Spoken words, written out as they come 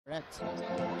Correct.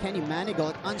 Kenny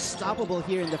Manigault unstoppable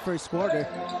here in the first quarter.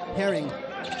 Herring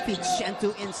feeds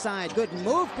Shentu inside. Good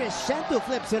move, Chris. Shentu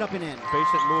flips it up and in.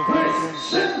 Patient move by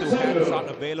Shentu. Hand shot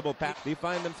available. They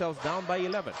find themselves down by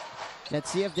 11. Let's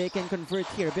see if they can convert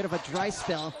here. A bit of a dry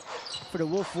spell for the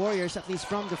Wolf Warriors, at least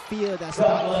from the field, as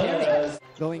Doug Herring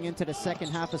going into the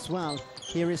second half as well.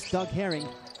 Here is Doug Herring.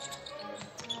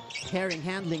 Herring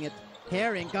handling it.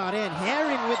 Herring got in.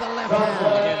 Herring with the left hand.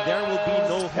 And there will be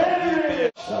no help.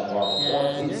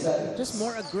 And just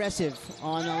more aggressive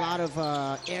on a lot of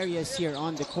areas here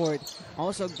on the court.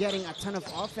 Also getting a ton of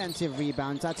offensive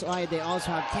rebounds. That's why they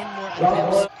also have 10 more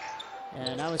attempts.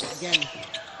 And that was, again,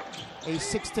 a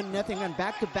 6-0 and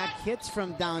back-to-back hits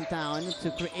from downtown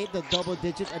to create the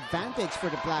double-digit advantage for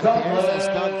the Black Bears. As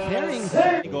Doug Herring,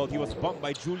 he was bumped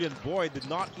by Julian Boyd. Did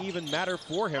not even matter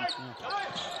for him.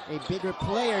 A bigger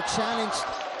player challenged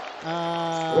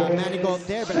Manigault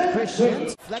there, but Christian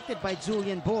deflected by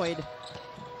Julian Boyd.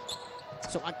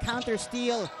 So a counter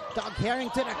steal. Doug Herring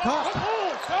to the cup.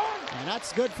 And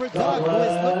that's good for Doug, who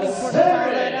is looking for the foul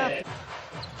right after.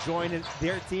 Join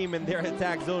their team in their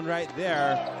attack zone right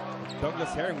there.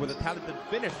 Douglas Herring with a talented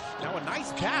finish. Now a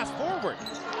nice pass forward.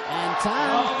 And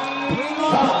Tom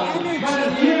bringing the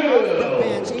energy off the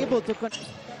bench, able to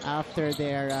after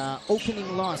their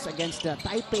opening loss against the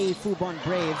Taipei Fubon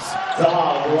Braves.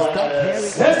 Doug Herring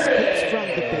escapes from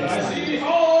the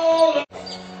baseline.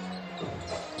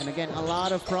 And again, a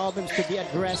lot of problems to be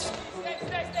addressed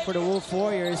for the Wolf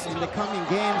Warriors in the coming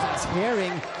games as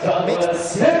Herring makes the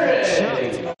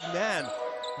second shot. Man,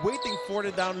 waiting for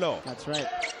the down low. That's right.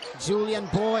 Julian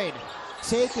Boyd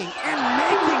taking and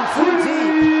making from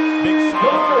deep. Big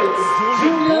shot.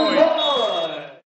 Julian Boyd.